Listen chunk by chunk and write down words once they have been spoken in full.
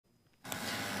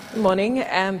Good morning,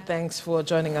 and thanks for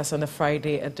joining us on the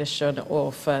Friday edition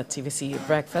of TVC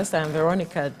Breakfast. I'm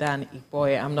Veronica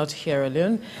Dan-Ikpoyi. I'm not here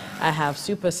alone. I have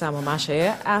Super Sam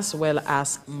Omatseye as well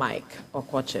as Mike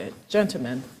Okwoche.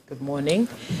 Gentlemen, good morning.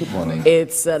 Good morning.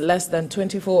 It's less than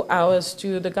 24 hours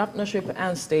to the governorship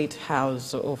and State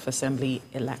House of Assembly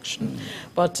election.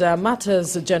 But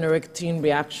matters generating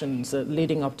reactions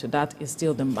leading up to that is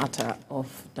still the matter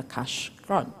of the cash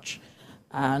crunch.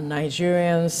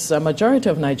 Nigerians, a majority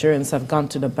of Nigerians have gone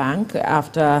to the bank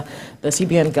after the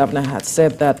CBN governor had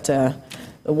said that the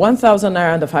 1,000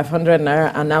 naira and the 500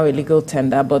 naira are now a legal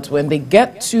tender, but when they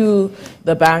get to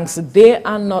the banks, they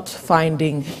are not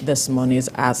finding this monies,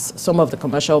 as some of the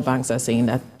commercial banks are saying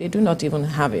that they do not even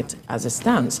have it as it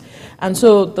stands. And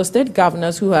so the state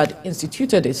governors who had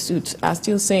instituted a suit are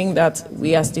still saying that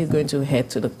we are still going to head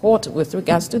to the court with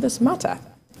regards to this matter.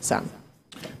 Sam.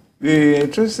 The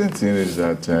interesting thing is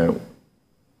that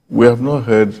we have not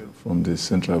heard from the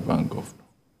central bank governor.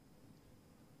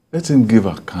 Let him give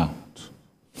account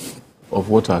of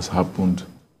what has happened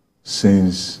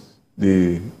since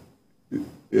the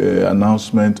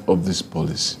announcement of this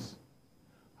policy.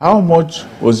 How much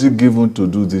was he given to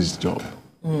do this job?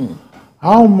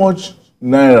 How much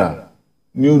naira,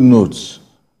 new notes,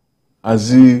 has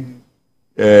he,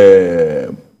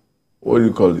 what do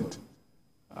you call it,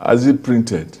 has he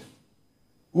printed?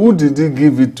 Who did he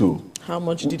give it to? How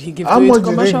much did he give How to much each did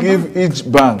commercial he give bank? each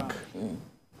bank?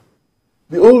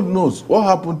 The old notes, what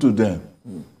happened to them?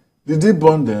 Did he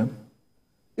burn them?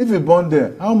 If he burned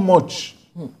them, how much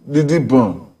did he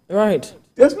burn? Right.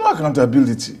 There's no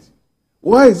accountability.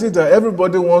 Why is it that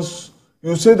everybody wants,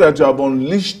 you say that you have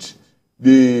unleashed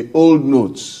the old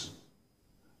notes?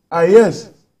 And yes,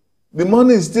 the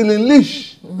money is still in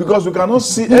leash because we cannot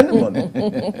see any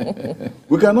money.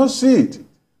 We cannot see it.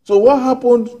 So what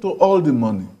happened to all the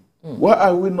money? Why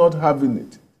are we not having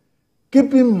it?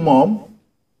 Keeping mum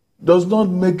does not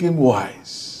make him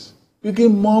wise.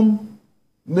 Keeping mum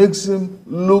makes him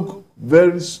look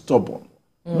very stubborn,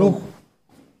 look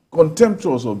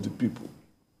contemptuous of the people.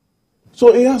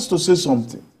 So he has to say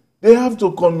something. They have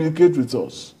to communicate with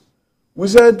us. We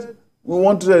said we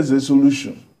wanted a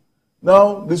solution.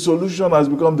 Now the solution has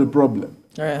become the problem.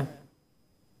 Yeah.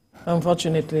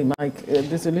 Unfortunately, Mike,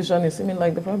 the solution is seeming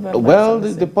like the problem. Well,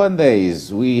 the point there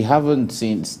is we haven't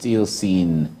still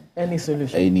seen any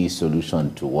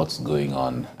solution to what's going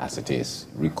on as it is.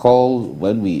 Recall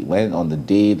when on the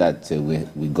day that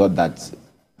we got that,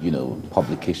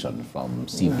 publication from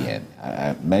CBN,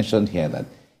 I mentioned here that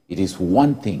it is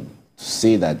one thing to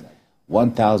say that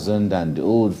 1,000 and the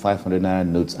old 500 naira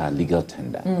notes are legal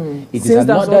tender. It is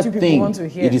another thing.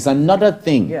 It is another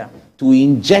thing to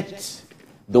inject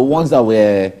the ones that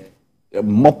were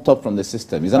mopped up from the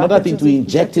system. It's another thing to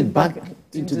inject it back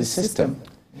into the system.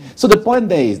 So the point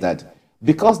there is that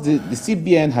because the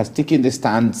CBN has taken the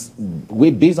stance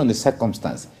based on the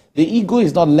circumstance, the ego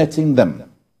is not letting them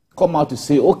come out to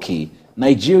say, okay,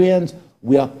 Nigerians,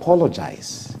 we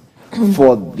apologize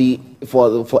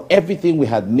for everything we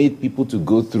had made people to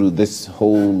go through this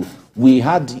whole. We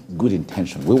had good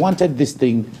intention. We wanted this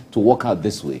thing to work out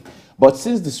this way. But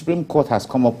since the Supreme Court has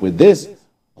come up with this,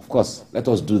 of course, let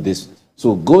us do this.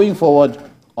 So going forward,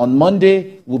 on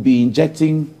Monday, we'll be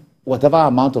injecting whatever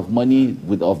amount of money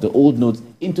of the old notes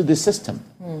into the system.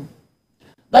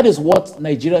 That is what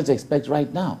Nigerians expect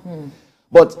right now.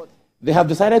 But they have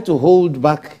decided to hold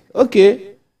back.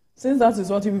 Okay. Since that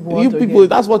is what you people want.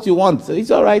 That's what you want.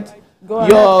 It's all right. Go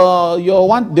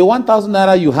ahead. The 1,000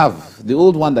 naira you have, the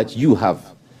old one that you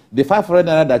have, the 500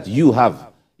 naira that you have,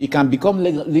 it can become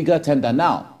legal tender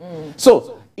now.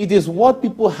 So it is what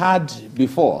people had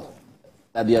before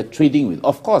that they are trading with.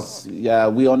 Of course,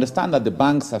 we understand that the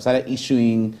banks have started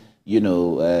issuing,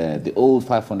 the old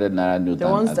 500 naira note. The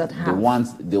ones that have.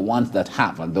 The ones that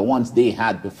have, and the ones they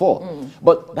had before.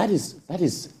 But that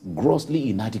is grossly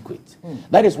inadequate.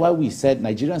 That is why we said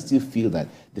Nigerians still feel that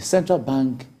the central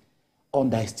bank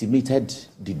underestimated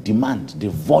the demand, the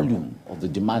volume of the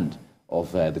demand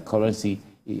of the currency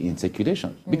in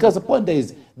circulation. Because the point there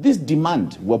is, this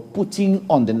demand we're putting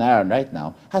on the naira right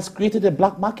now has created a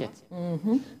black market.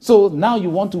 So now you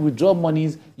want to withdraw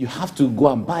monies, you have to go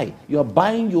and buy. You're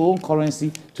buying your own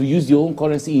currency to use your own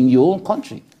currency in your own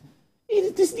country.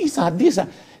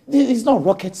 It's not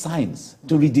rocket science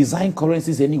to redesign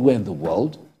currencies anywhere in the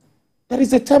world. There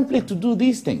is a template to do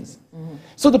these things.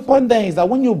 So the point there is that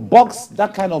when you box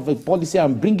that kind of a policy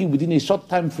and bring it within a short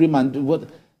time frame and what,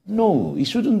 no, it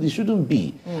shouldn't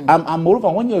be. And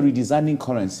moreover, when you're redesigning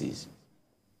currencies,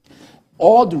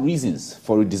 all the reasons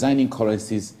for redesigning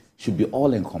currencies should be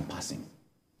all-encompassing.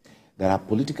 There are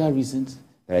political reasons,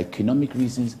 there are economic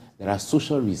reasons, there are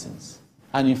social reasons.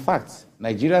 And in fact,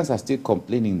 Nigerians are still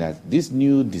complaining that this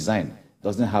new design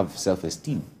doesn't have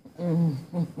self-esteem.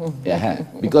 Yeah,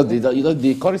 because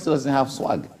the currency doesn't have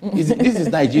swag. This is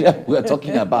Nigeria we're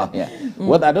talking about here.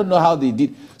 What I don't know how they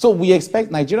did. So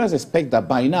Nigerians expect that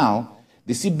by now,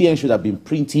 the CBN should have been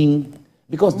printing,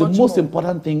 because the most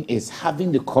important thing is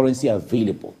having the currency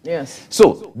available. Yes.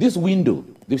 So this window,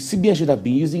 the CBN should have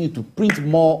been using it to print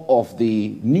more of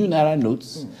the new Naira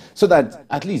notes, so that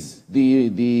at least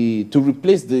to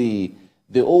replace the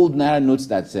old Naira notes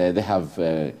that they have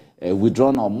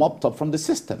withdrawn or mopped up from the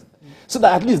system, so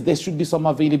that at least there should be some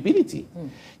availability.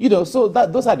 You know, so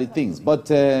those are the things. But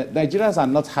Nigerians are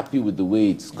not happy with the way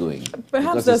it's going.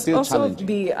 Perhaps there's also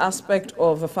the aspect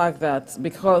of the fact that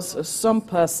because some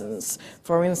persons,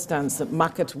 for instance,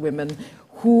 market women,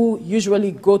 who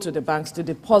usually go to the banks to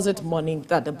deposit money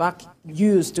that the bank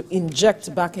used to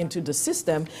inject back into the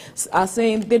system, are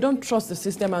saying they don't trust the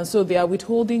system, and so they are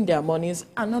withholding their monies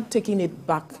and not taking it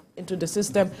back into the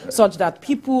system such that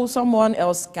someone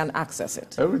else can access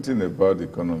it. Everything about the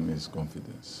economy is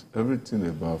confidence. Everything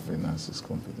about finance is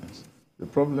confidence. The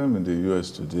problem in the U.S.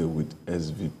 today with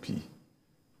SVP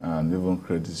and even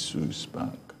Credit Suisse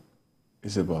Bank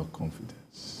is about confidence.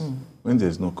 When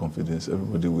there's no confidence,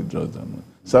 everybody withdraws their money.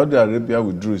 Saudi Arabia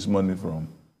withdrew its money from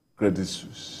Credit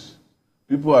Suisse.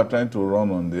 People are trying to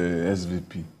run on the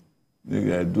SVP.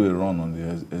 They do a run on the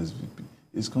SVP.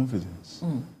 It's confidence.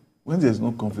 When there's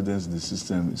no confidence in the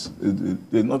system,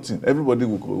 there's nothing. Everybody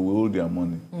will hold their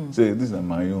money. Say, this is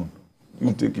my own.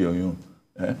 You take your own.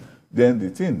 Then the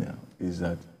thing now is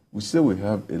that we say we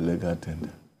have a legal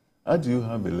tender. How do you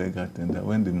have a legal tender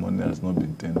when the money has not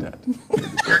been tendered?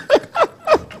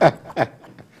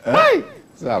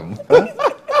 Sam.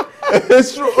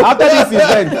 It's true. After this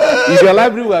event, is your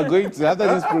library we are going to, after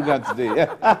this program today? It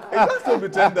has to be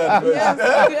tendered first.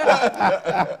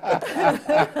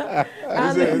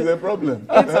 It's a problem.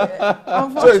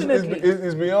 Unfortunately. So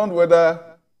it's beyond whether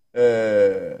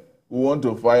we want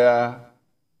to fire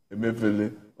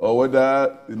Emefiele or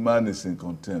whether the man is in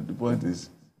contempt. The point is,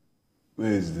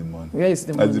 where is the money? Where is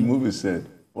the money? As the movie said,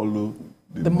 follow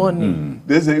the money.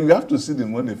 They say you have to see the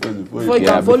money first before you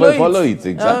can follow it.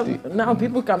 Exactly. Now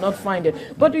people cannot find it.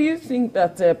 But do you think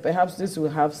that perhaps this will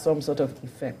have some sort of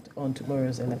effect on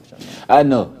tomorrow's election?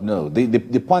 No.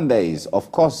 The point there is, of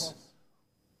course,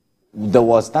 there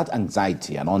was that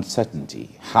anxiety and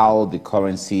uncertainty how the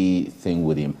currency thing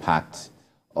would impact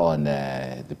on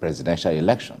the presidential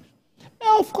election.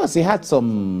 Now, of course, it had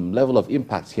some level of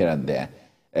impact here and there.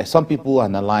 Some people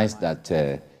analyzed that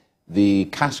the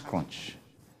cash crunch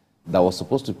that was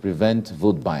supposed to prevent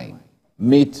vote buying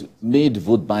made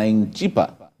vote buying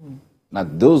cheaper. Now,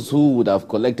 those who would have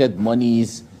collected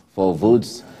monies for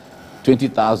votes,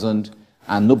 20,000,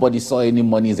 and nobody saw any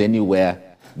monies anywhere,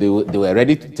 they were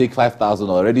ready to take 5,000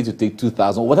 or ready to take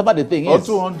 2,000, whatever the thing is.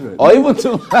 Or 200. Or even 2.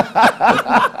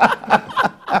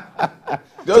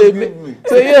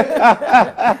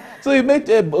 So it made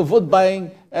vote buying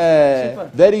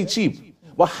very cheap.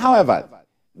 But however,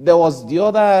 there was the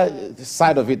other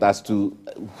side of it as to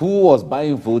who was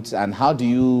buying votes and how do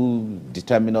you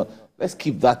determine. Let's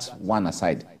keep that one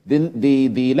aside. Then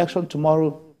the election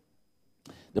tomorrow,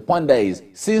 the point there is,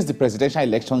 since the presidential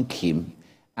election came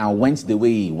and went the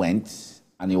way it went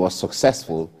and it was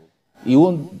successful, it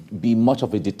won't be much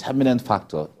of a determinant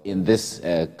factor in this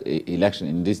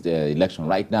election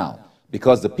right now,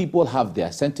 because the people have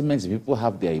their sentiments, the people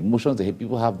have their emotions, the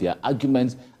people have their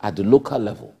arguments at the local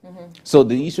level. So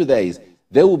the issue there is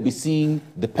they will be seeing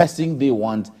the person they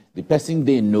want, the person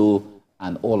they know,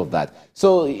 and all of that.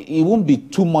 So it won't be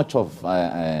too much of,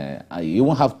 it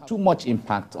won't have too much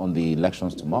impact on the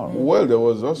elections tomorrow. Well, there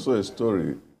was also a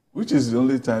story, which is the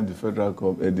only time the federal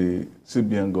the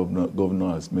CBN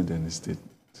governor has made any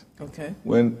statement. Okay.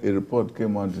 When a report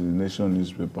came out in the Nation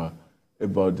newspaper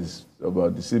about the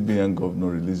CBN governor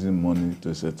releasing money to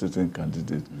a certain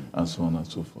candidate and so on and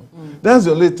so forth. That's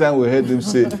the only time we heard him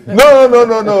say,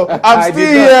 no, I'm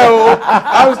still here,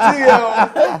 I'm still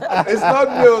here. It's not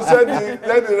me who said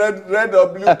the red or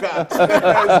blue card.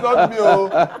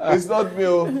 It's not me.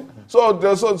 So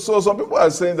some people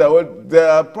are saying that there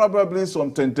are probably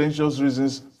some tendentious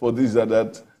reasons for this and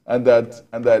that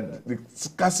the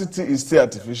scarcity is still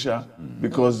artificial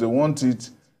because they want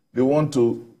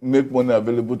to make money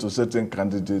available to certain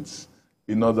candidates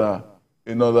in order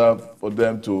in order for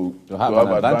them to have an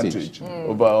advantage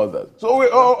over others.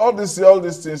 So all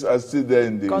these things are still there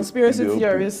in the conspiracy in the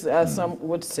theories, some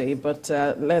would say, but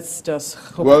let's just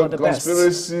hope well, for the best.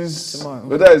 conspiracies, tomorrow.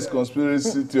 whether it's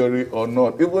conspiracy theory or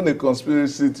not, even a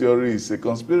conspiracy theory is a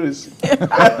conspiracy.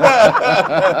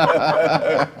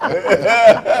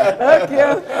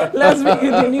 Okay, let's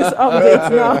begin the news updates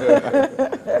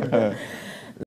now.